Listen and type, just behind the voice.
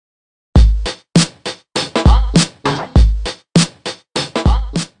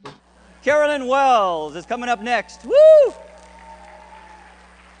Carolyn Wells is coming up next. Woo!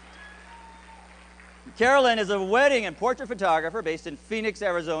 Carolyn is a wedding and portrait photographer based in Phoenix,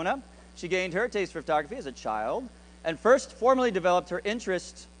 Arizona. She gained her taste for photography as a child and first formally developed her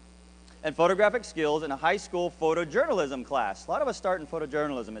interest and photographic skills in a high school photojournalism class. A lot of us start in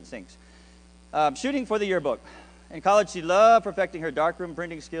photojournalism, it seems. Shooting for the yearbook. In college, she loved perfecting her darkroom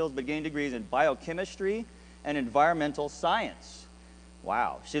printing skills, but gained degrees in biochemistry and environmental science.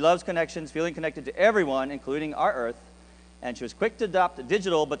 Wow. She loves connections, feeling connected to everyone, including our Earth, and she was quick to adopt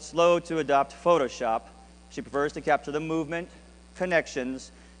digital, but slow to adopt Photoshop. She prefers to capture the movement,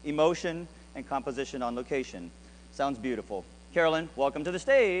 connections, emotion, and composition on location. Sounds beautiful. Carolyn, welcome to the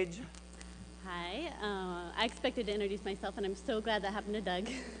stage. Hi, I expected to introduce myself, and I'm so glad that happened to Doug.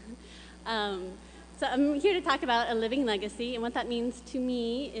 So I'm here to talk about a living legacy, and what that means to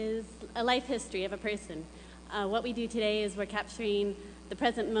me is a life history of a person. What we do today is we're capturing the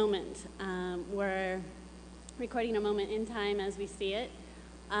present moment. We're recording a moment in time as we see it,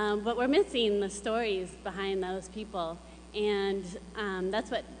 but we're missing the stories behind those people, and that's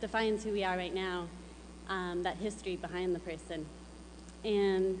what defines who we are right now, that history behind the person.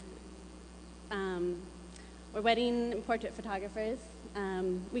 And we're wedding and portrait photographers.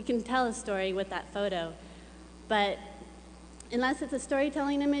 We can tell a story with that photo, but unless it's a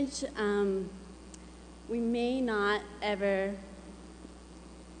storytelling image, we may not ever,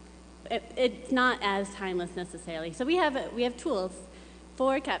 it's not as timeless necessarily. So we have tools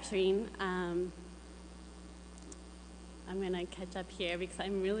for capturing. I'm going to catch up here because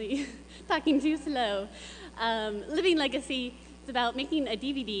I'm really talking too slow. Living legacy is about making a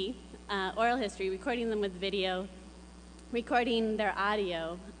DVD, oral history, recording them with video, recording their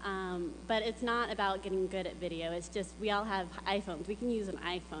audio, but it's not about getting good at video. It's just, we all have iPhones. We can use an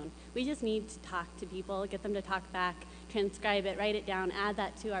iPhone. We just need to talk to people, get them to talk back, transcribe it, write it down, add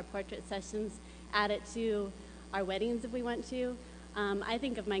that to our portrait sessions, add it to our weddings if we want to. I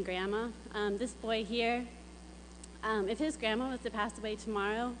think of my grandma. This boy here, if his grandma was to pass away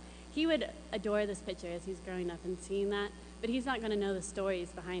tomorrow, he would adore this picture as he's growing up and seeing that, but he's not going to know the stories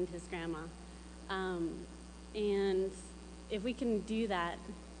behind his grandma. And if we can do that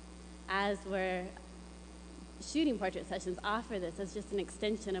as we're shooting portrait sessions, offer this as just an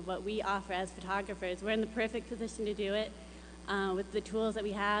extension of what we offer as photographers. We're in the perfect position to do it with the tools that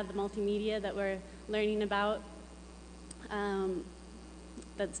we have, the multimedia that we're learning about,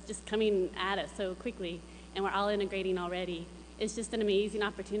 that's just coming at us so quickly, and we're all integrating already. It's just an amazing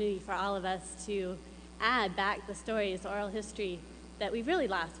opportunity for all of us to add back the stories, oral history that we've really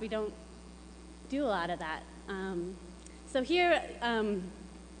lost. We don't do a lot of that. So here,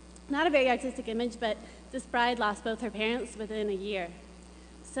 not a very artistic image, but this bride lost both her parents within a year.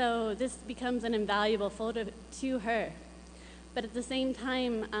 So this becomes an invaluable photo to her. But at the same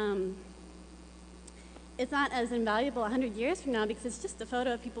time, it's not as invaluable 100 years from now because it's just a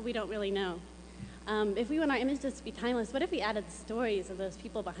photo of people we don't really know. If we want our images to be timeless, what if we added the stories of those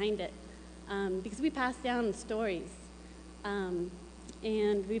people behind it? Because we pass down stories, and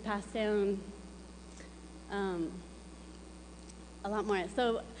we pass down a lot more.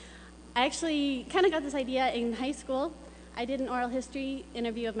 So I actually kind of got this idea in high school. I did an oral history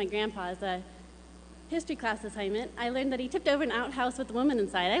interview of my grandpa as a history class assignment. I learned that he tipped over an outhouse with a woman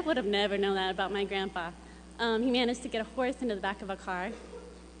inside. I would have never known that about my grandpa. He managed to get a horse into the back of a car.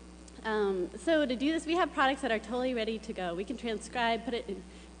 So to do this, we have products that are totally ready to go. We can transcribe, put it in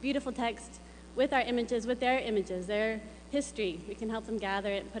beautiful text with our images, with their images, their history. We can help them gather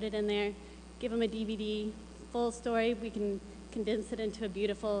it, put it in there, give them a DVD, full story. We can condense it into a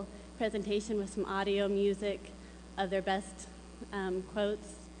beautiful presentation with some audio, music of their best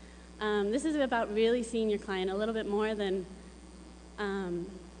quotes. This is about really seeing your client a little bit more than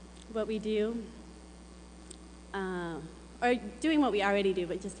what we do, or doing what we already do,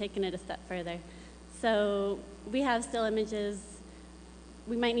 but just taking it a step further. So we have still images.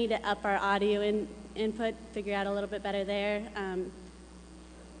 We might need to up our audio input, figure out a little bit better there.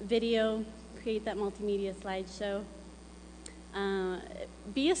 Video, create that multimedia slideshow.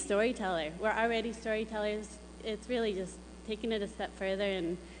 Be a storyteller. We're already storytellers. It's really just taking it a step further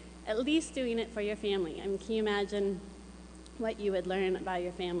and at least doing it for your family. I mean, can you imagine what you would learn about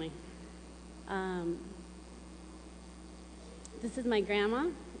your family? This is my grandma,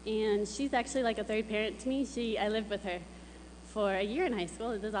 and she's actually like a third parent to me. I lived with her for a year in high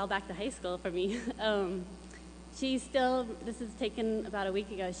school. This is all back to high school for me. This is taken about a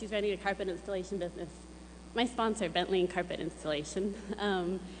week ago. She's running a carpet installation business. My sponsor, Bentley and Carpet Installation.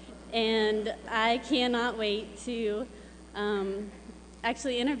 And I cannot wait to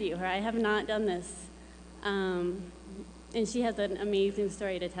actually interview her. I have not done this. And she has an amazing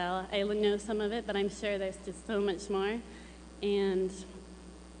story to tell. I know some of it, but I'm sure there's just so much more. And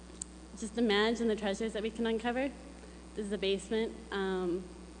just imagine the treasures that we can uncover. This is a basement.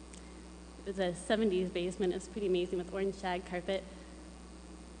 It's a 70s basement. It's pretty amazing with orange shag carpet.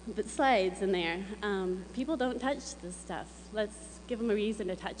 But slides in there. People don't touch this stuff. Let's give them a reason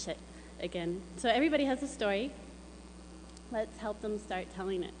to touch it again. So everybody has a story. Let's help them start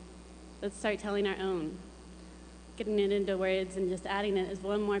telling it. Let's start telling our own. Getting it into words and just adding it is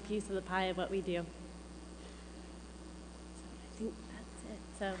one more piece of the pie of what we do. So I think that's it.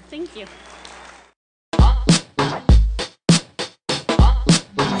 So thank you.